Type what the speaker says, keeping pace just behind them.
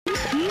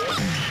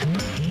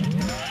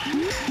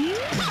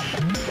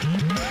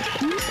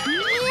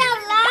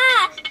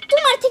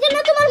তোমার থেকে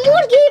না তোমার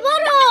মুরগি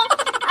বড়।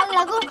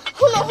 আল্লাহ গো,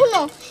 শুনো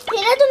শুনো,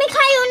 এরা তুমি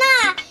খাইও না।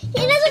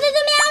 এরা যদি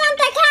তুমি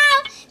আমানটা খাও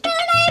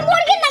তাহলে না এই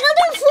মুরগির নাগাল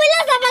তুমি ফুইলা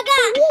যাবা গা।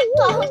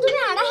 তখন তুমি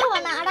আড়া হবা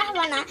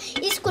না,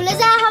 স্কুলে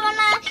যাওয়া হবা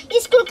না,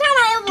 স্কুল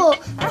কামাই হবো।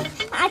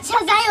 আচ্ছা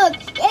যাই হোক,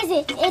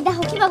 এই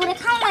দেখো কিবা করে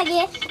খাওয়া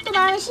লাগে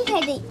তোমার আমি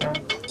শিখাই দিই।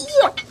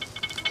 ইয়ো,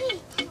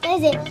 এই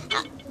যে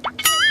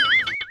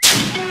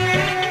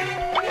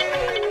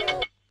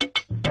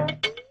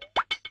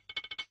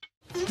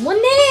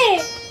মুন্নি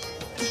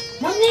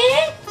মুন্নি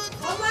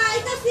বাবা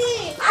আইতাছি।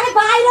 আরে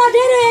বাইরে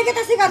দেরি হয়ে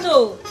গেছে কাজু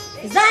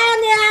যায়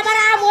নিয়ে আবার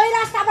ওই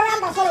রাস্তা আবার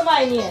আমরা চলো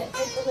বাই নিয়ে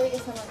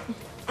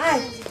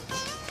আয়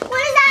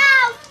কই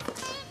যাও?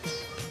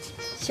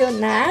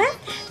 শোনা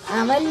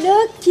আমার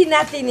লক্ষ্মী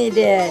নাতিনি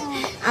রে,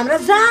 আমরা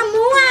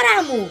যামু আর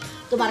আমু।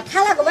 তোমার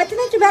খালা গো বাইতে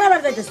না একটু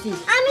বেড়াবার যাইতেছি।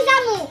 আমি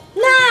যাবো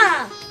না,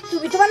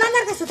 তুমি তোমার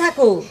নানার কাছে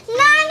থাকো।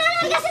 না,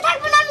 নানার কাছে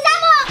থাকবো না, আমি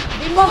যাবো।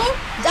 বিমু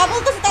যা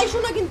বলতেছে তাই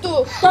শোনো কিন্তু।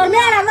 তোর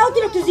মেয়েরা না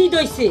অতিরিক্ত জিদ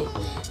হইছে,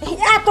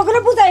 এত করে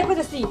বুঝাই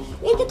কইতেছি।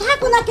 এতে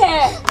থাকো না কে?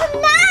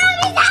 না,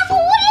 আমি যাবো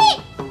বলি।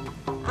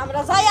 আমরা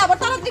যাই আবার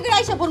তাড়াতাড়ি করে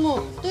আইসা পড়মু।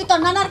 তুই তোর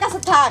নানার কাছে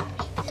থাক।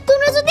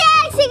 তুমি যদি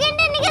এক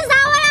সেকেন্ডের নিকে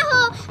যাওয়া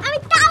রাখো আমি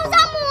তাও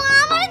যাবো,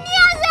 আমার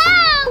নিয়ে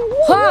যাও।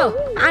 হো,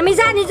 আমি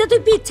জানি যে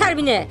তুই পিছ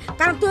ছাড়বি না,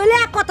 কারণ তুই হলে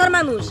এক কথার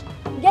মানুষ।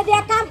 যদি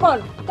এক কাম কর,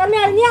 তোর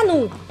মেয়ের নিয়ে আনু।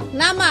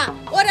 না মা,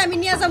 ওরে আমি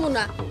নিয়ে যাবো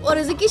না।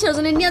 ওরে যে কিসের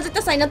জন্য নিয়ে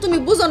যেতে চাই না তুমি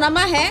বুঝো না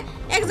মা। হ্যাঁ,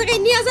 এক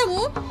জায়গায় নিয়ে যাবো,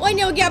 ওই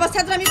নিয়েও গিয়ে আবার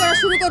ছাত্রামি করা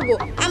শুরু করবো।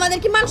 আমাদের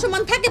কি মান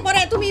সম্মান থাকে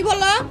পরে তুমি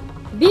বলো?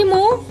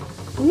 বিমু,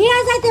 নিয়ে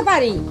যাইতে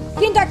পারি,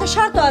 কিন্তু একটা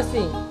শর্ত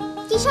আছে।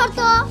 কি শর্ত?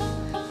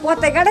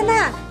 পথে গাড়ে না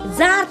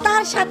যার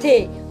তার সাথে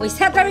ওই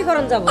ছাত্রামি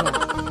করন যাব না।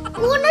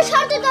 কোন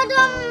শর্ত তো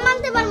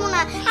মানতে পারবো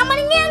না। আমার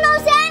নিয়ে নাও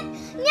সেন,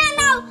 নিয়ে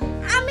নাও।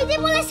 আমি যে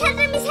বলে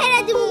সেটা আমি ছেড়ে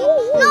দিব।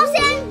 নাও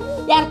সেন।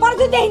 এরপর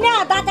যদি দেই না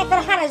দাঁত একটা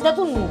হারাস দা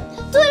তুলমু।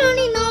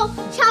 তুইলনি নাও,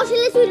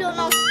 সাহসিলে তুইলো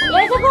নাও।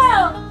 এই দেখো,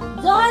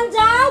 যখন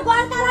যাও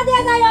ঘর তালা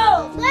দিয়ে যাও।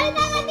 গাড়ি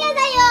টাকা দিয়ে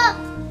যাইও।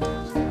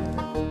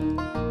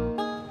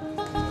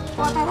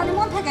 কথা খালি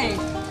মন থাকে,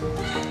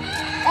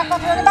 এক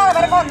কথা বলে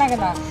বারবার কর না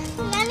কেন?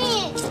 নানি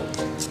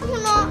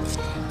শুনো,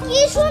 কি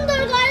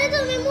সুন্দর ঘরে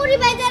তুমি মুড়ি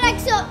বাইজা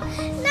রাখছো।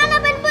 নানা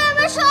বেন বই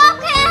আমার সব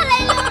খেয়ে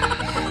হারাইলো।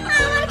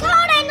 আমার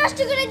খাওয়াটাই নষ্ট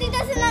করে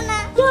দিতেছে নানা।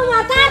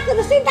 তোমার তার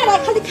কোনো চিন্তা নাই,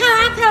 খালি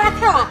খাওয়া খাওয়া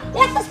খাওয়া।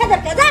 একটা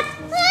ছেলের কে যাক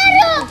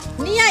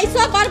নিয়ে আইসো,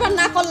 বারবার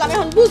না করলাম,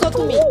 এখন বুঝো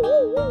তুমি।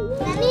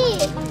 নানি,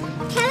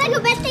 খেলাকে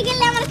বেঁচতে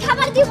গেলে আমার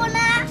খাবার দিব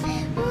না।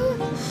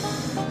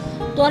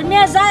 তোর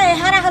মেয়ে যায়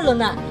হারা হলো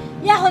না,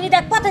 এখনই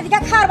দেখ পথে দিকে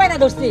খাওয়ার বাইনা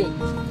ধরছি।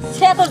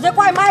 সে তোর যে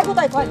কয় মায়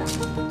কোথায় কয় না।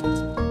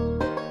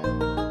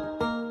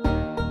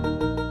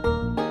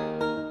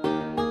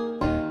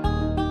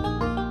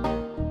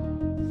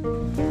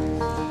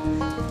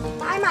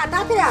 আয় মা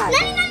তাড়াতাড়ি আয়।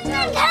 নানি নানি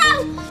নানি খাও।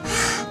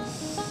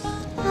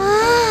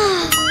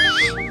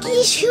 কি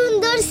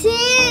সুন্দর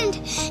সেন্ট।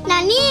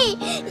 নানি,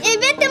 এই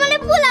বেতে মানে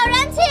পোলাও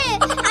রাঁধছে।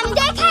 আমি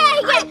যাই খাই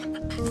আইগে।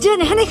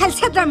 জেনে হানে খালি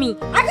ছাত্রামি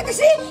আগে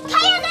দিছি।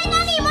 খাইয়া যাই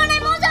নানি, মনে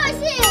মজা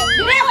হইছে।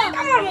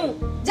 কামামু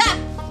যা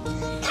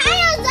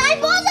খাইয়া যাই,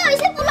 মজা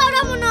হইছে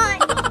পোলাওটা মনে হয়।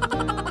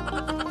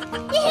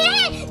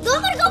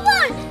 গোবর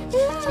গোবর।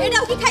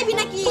 এটাও কি খাইবি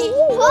নাকি?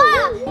 ও,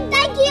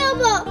 তাই কি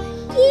হবো?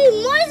 কি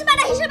মরিচ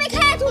বাটা হিসেবে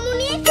খাইয়া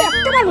থুমুনি।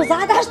 একটা মানুষ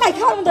আধা হাসতাই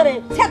খাওয়ার মতো রে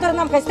ছাত্রের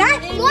নাম খাইছ না।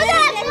 মজা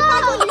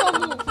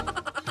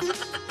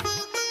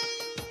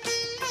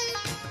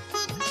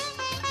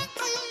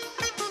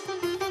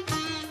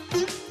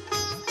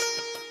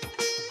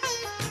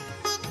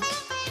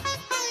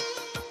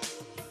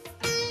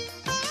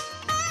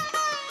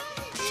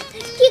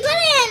কি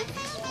করেন?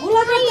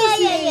 মুলা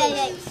খাইতেছি।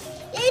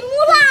 এই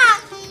মুলা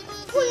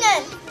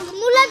শুনেন,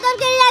 মুলা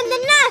তরকারি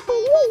রাঁধবেন না।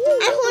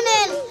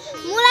 শুনেন,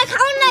 মুলা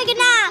খাওয়ান লাগে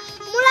না।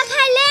 মুলা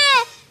খাইলে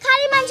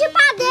খালি মানুষে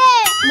পাদে।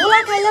 মুলা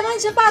খাইলে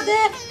মানুষে পাদে,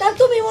 তার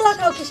তুমি মুলা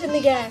খাও কিসের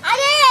নিগে?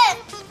 আরে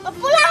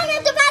পোলা হলে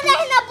তো পাদে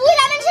না,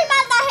 বুড়া মানুষের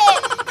পাদা হে।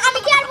 আমি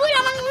কি আর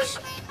বুড়া মানুষ?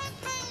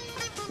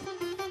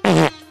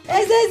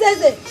 এই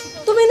যে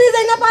তুমি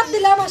নিজেই না পাত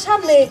দিলে আমার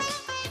সামনে।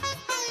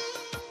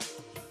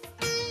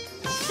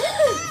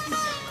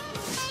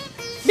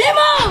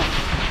 বিমু,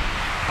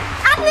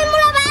 আপনি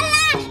মুলা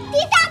বালা,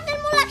 তিতা আপনি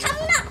মুলা খাম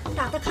না।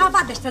 তাতে খাওয়া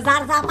পাত দেশটা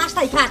যার যা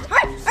পাঁচটাই খাট।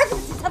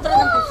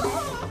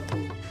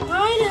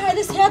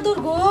 হাইরে সেদুর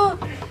গো,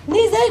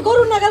 নিজেই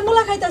গরু নাগাল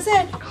মুলা খাইতাছে,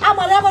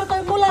 আমারে আবার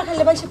কই মুলা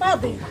খাইলে বাইসে পা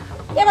দে।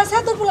 এবার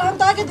সেদুর পোলা আমি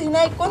তো আগে দিই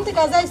নাই, কোন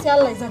থেকে যাইছে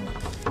আল্লাহ জানে।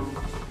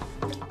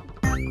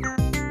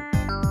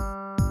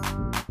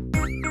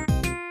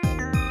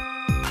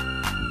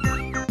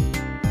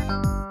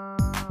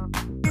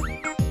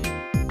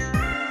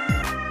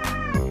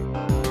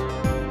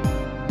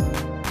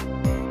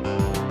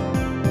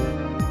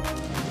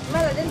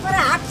 মেলাদিন পরে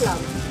হাঁটলাম,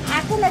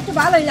 এখন একটু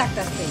ভালোই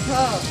লাগতেছে।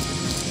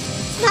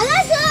 ভালো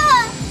আছো?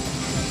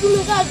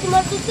 তুমি কাল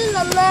তোমার তো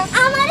চিনলাম না।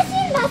 আমার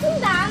চিনবা,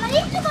 আমার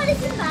একটু করে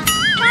চিনবা।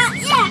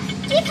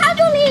 কি খাও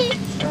তুমি?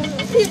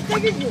 চিপ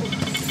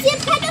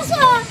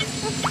খাইতেছো?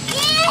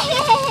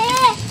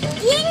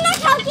 ইং না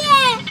খাও কে?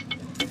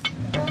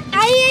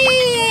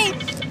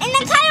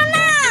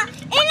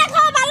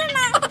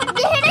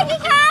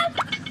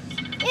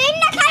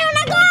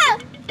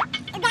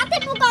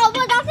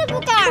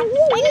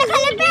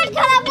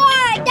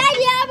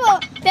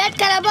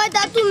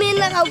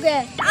 না কাউকে।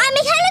 আমি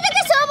খাইলে তো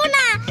কিছু হবো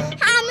না,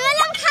 আমি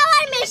হলাম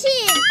খাওয়ার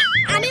মেশিন।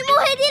 আমি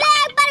মুখে দিলে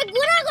একবার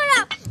গুঁড়া গুঁড়া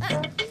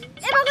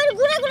এভাবে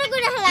গুঁড়া গুঁড়া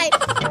করে হেলাই,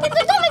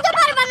 কিন্তু তুমি তো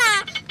পারবা না,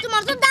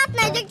 তোমার তো দাঁত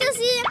নাই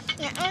দেখতেছি।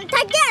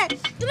 থাকে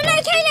তুমি নাই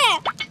খাইলে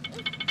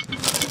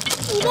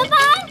কি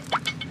ব্যাপার?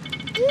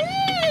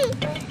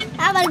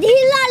 আবার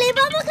ঢিল লালে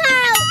বাবু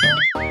খাও।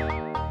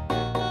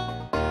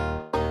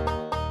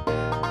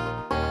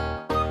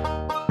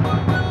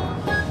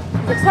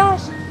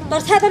 দেখছস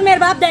তোর সাথের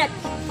মেয়ের বাপ দেখ।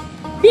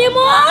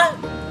 বিমু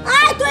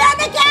আয় তুই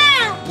এদিকে।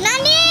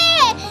 নানি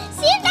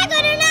চিন্তা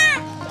করো না,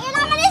 এরা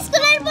আমার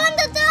স্কুলের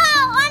বন্ধু, তো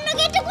অন্য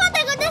কিছু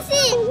কথা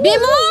কইতাছি।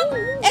 বিমু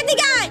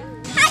এদিকে আয়।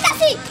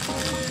 আইতাছি।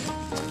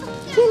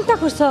 চিন্তা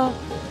করছ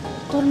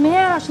তোর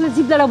মেয়ে আসলে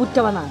জিবলাটা বুঝতে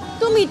পারে না।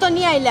 তুমি তো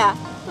নিয়ে আইলা।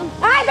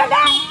 আয়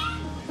দাদা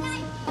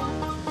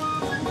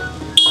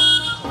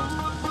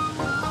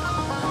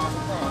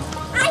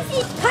আইছি।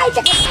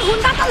 খাইতে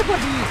হুন্ডা কাল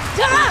পড়বি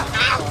যা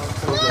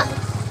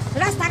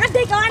রাস্তাঘাট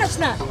দেখে আড়স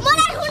না।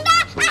 মনের হুন্ডা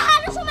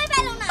আহারও সময়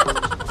পেল না।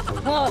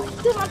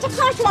 তুই মাছ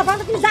খাওয়ার সময়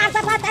ভালো তুমি যা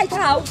যা ভাত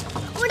খাও।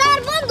 ওটার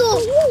বন্ধু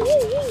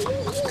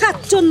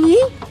খাচ্ছনি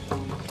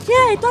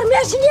এই তোর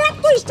মেশিনে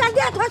এত স্টার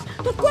দিয়া থাক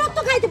তুই কত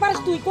খাইতে পারিস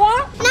তুই ক।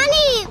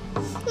 নানি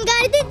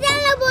গাড়িতে তেল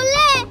না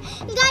বললে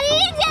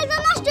গাড়ির তেল তো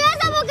নষ্ট হয়ে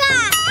যাবো গা।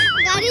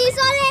 গাড়ি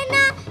চলে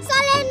না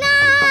চলে না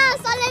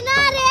চলে না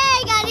রে,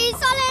 গাড়ি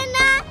চলে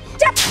না।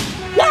 চাপ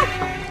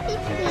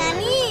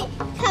নানি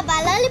খাবা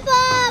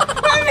ললিপপ।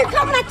 আমি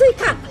খাব না তুই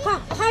খা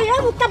খাই আর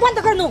মুখটা বন্ধ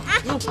কর নো।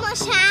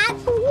 মশাদ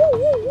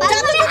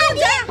বাবা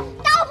হাতে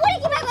তাও পড়ি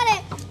কিবা করে।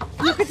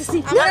 আমি খেতেছি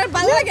আমার আর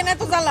ভালো লাগে না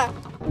তো জ্বালা।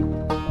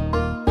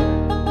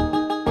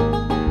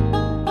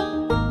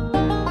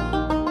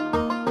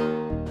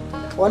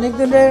 অনেক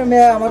দিনের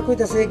মেয়ে আমার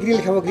কইতাছে গ্রিল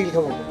খাবো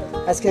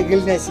আজকে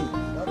গ্রিল নাইছি,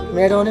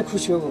 মেয়েরা অনেক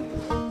খুশি হবো।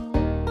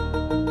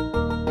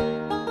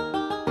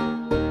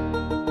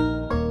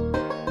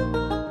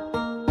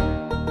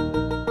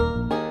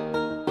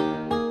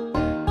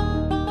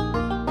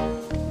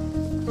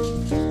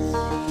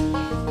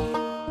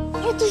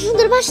 এত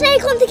সুন্দর বাসনা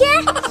এখন থেকে।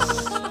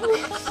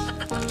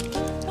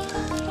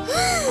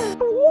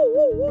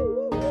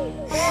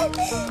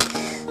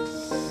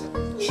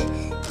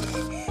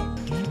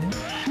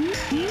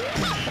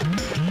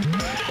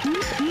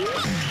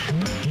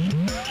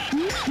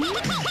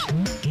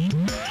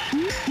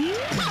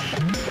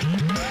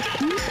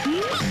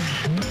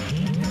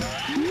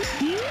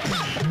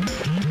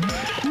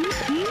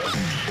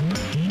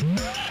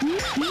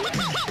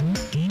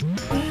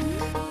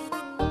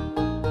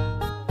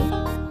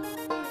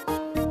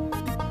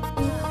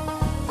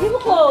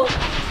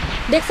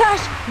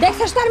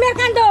 দেখছস তোর মেয়ের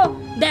কাণ্ড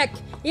দেখ।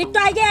 একটু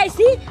আগে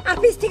আইছি আর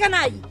পিছ থেকে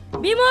নাই।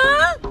 বিমু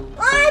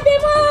ওই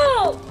বিমু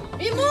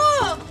বিমু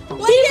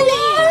কই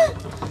গেলি?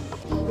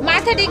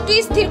 মাথাটা একটু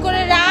স্থির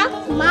করে রাখ।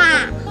 মা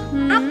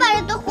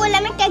আব্বারে তো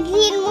কইলাম একটা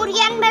গ্রিল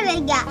মুরগি আনবে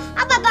লাগা,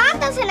 আব্বা তো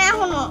আনতাছে না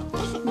এখনো।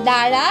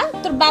 দাঁড়া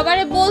তোর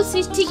বাবারে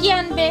বলছিস ঠিকই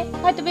আনবে,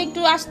 হয়তো একটু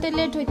আসতে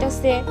লেট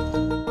হইতাছে।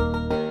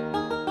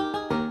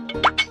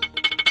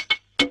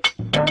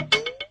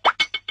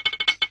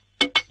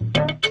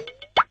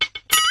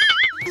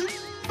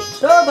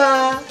 শোভা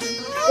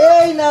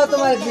এই নাও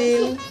তোমার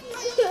গ্রিল।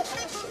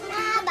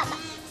 বাবা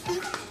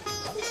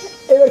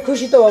এবার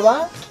খুশি তো বাবা?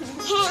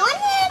 হ্যাঁ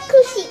অনেক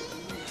খুশি।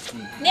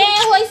 নে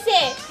হইছে,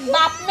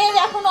 বাপ মেয়ের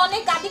এখন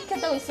অনেক আদিক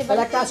খেতে হইছে।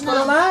 তাহলে কাজ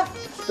করো না,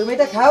 তুমি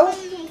এটা খাও,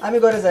 আমি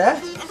ঘরে যাই। হ্যাঁ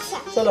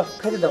চলো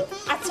খেতে দাও।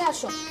 আচ্ছা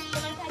আসো।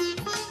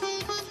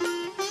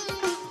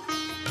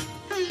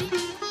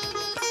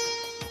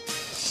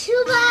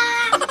 শুভা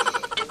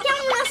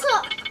কেমন আছো?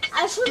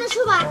 আর শুনো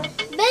শুভা,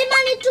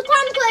 বেইমান একটু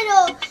কম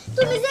করো।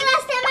 তুমি যে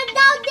রাস্তায় আমার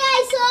দাও দিয়ে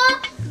আইছো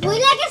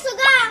ভুলে গেছো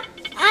গা।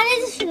 আরে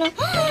শুনো,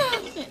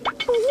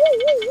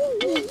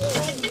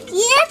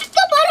 এত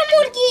বড়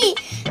মুরগি,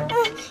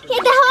 এ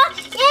দেখো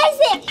এই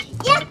যে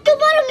এত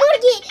বড়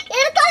মুরগি,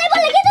 এর তলে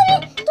বলে কি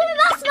তুমি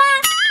বাঁচবা?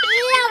 এ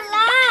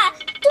আল্লাহ,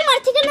 তোমার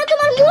থেকে না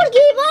তোমার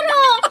মুরগি বড়।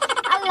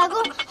 আল্লাহ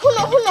গো,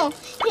 শুনো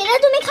এরা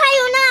তুমি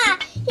খাইও না,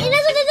 এরা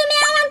যদি তুমি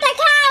আমানটা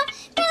খাও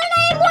তাহলে না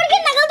এই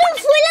মুরগির নাগাল তুমি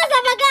ফুইলা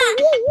যাবা গা।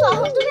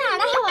 তখন তুমি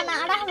আড়া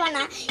হবা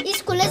না,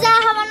 স্কুলে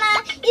যাওয়া হবা না,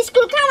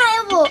 স্কুল কামাই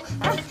হবো।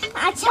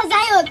 আচ্ছা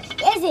যাই হোক,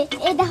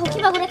 এই দেখো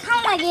কিবা করে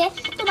খাওয়া লাগে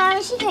তোমার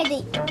আমি শিখাই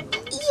দিই।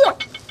 ইয়ো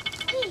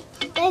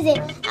এই যে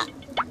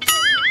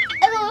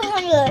এবার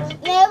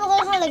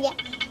খাওয়া লাগে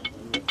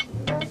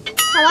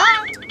খাওয়া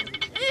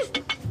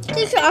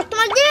ঠিক আছে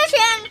তোমার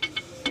দিয়েছেন।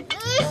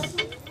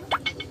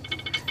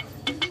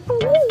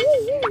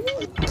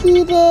 কি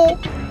রে,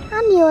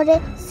 আমি ওরে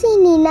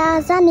চিনি না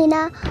জানি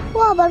না, ও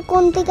আবার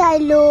কোন থেকে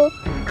আইলো।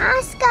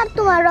 আজকাল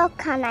তোমার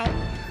রক্ষা নাই,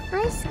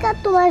 আজকাল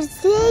তোমার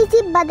যেই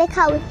জিব্বা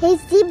দেখাও সেই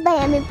জিব্বাই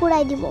আমি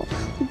পুরাই দিব।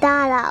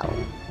 দাঁড়াও।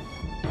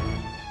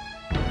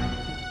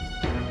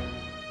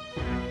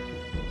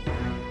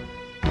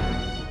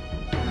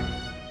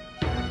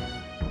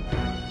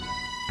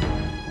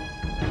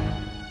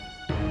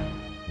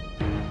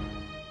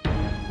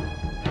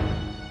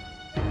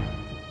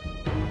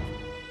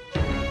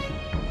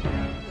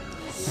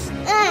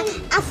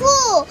 আফু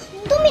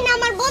তুমি না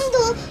আমার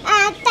বন্ধু,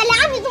 তাহলে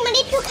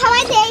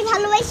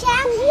পয়সা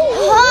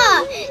হ্যাঁ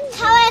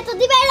খাওয়া তো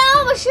দিবাই না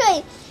অবশ্যই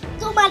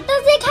তোমারটা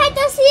যে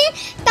খাইতাছি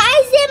তাই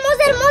যে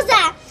মজার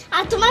মজা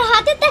আর তোমার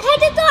হাতেরটা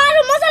খাইতে তো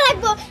আরো মজা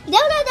লাগবে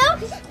দাও দাও দাও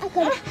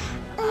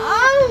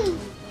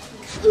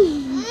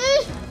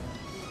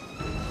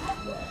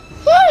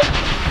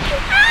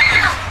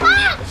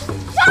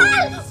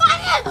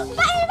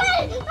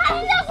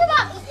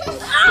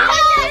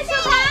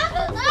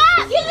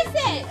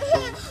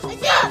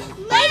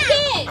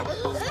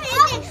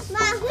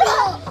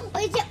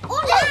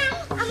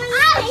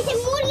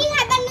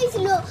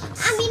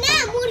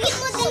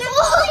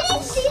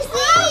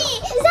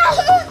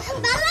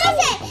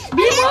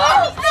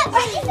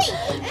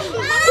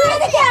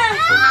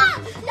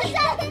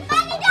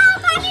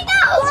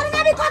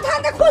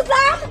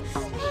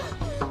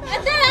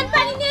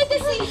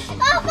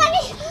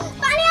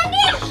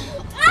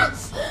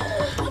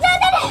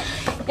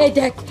এই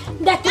দেখ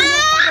দেখ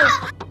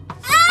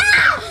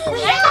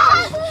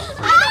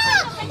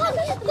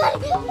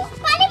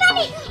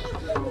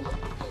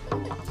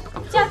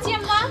চাচি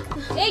আম্মা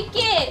এই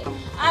কে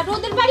আর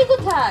ওদের বাড়ি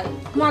কোথায়?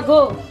 মা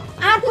গো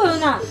আর কইও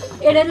না,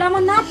 এটা হলো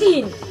আমার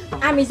নাতিন।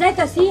 আমি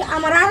যাইতাছি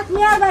আমার আর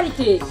মেয়ের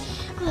বাড়িতে,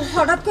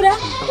 হঠাৎ করে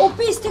ও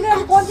পিছ থেকে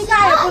কোন দিকে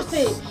আয়া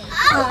পড়ছে।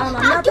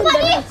 আমার নাতিন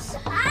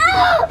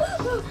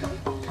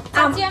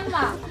চাচি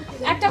আম্মা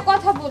একটা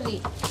কথা বলি,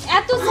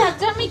 এত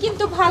ছাত্রামি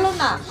কিন্তু ভালো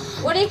না,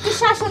 ওরা একটু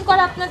শাসন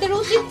করা আপনাদের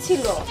উচিত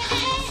ছিল।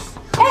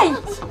 এই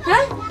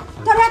হ্যাঁ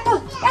তোর এত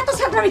এত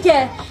ছাত্রামি কে?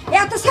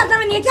 এত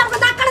ছাত্রামি নিয়ে কি আমাকে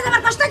দাগ কাটে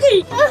দেবার কষ্ট কি?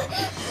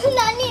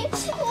 নানি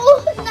ও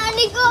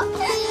নানি গো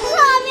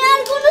আমি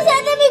আর কোনো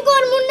সাদামি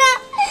করব না,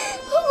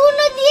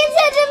 কোনো দিন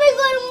সাদামি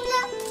করব না।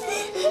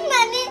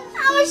 নানি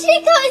আমার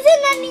শিক্ষা হইছে,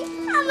 নানি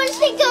আমার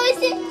শিক্ষা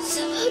হইছে।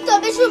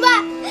 তবে সুবা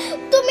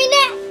তুমি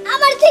না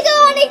আমার থেকে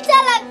অনেক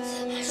চালাক।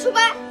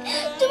 সুবা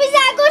তুমি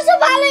যা করছো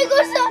ভালোই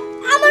করছো,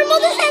 আমার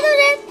মতো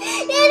সাধনের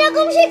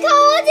এরকম শিক্ষা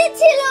উচিত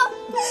ছিল।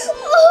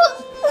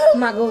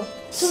 মা গো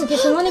তুমি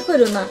কিছু মনে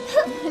করো না।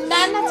 না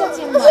না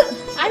চাচি আম্মা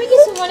আমি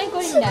কিছু মনে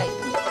করি নাই।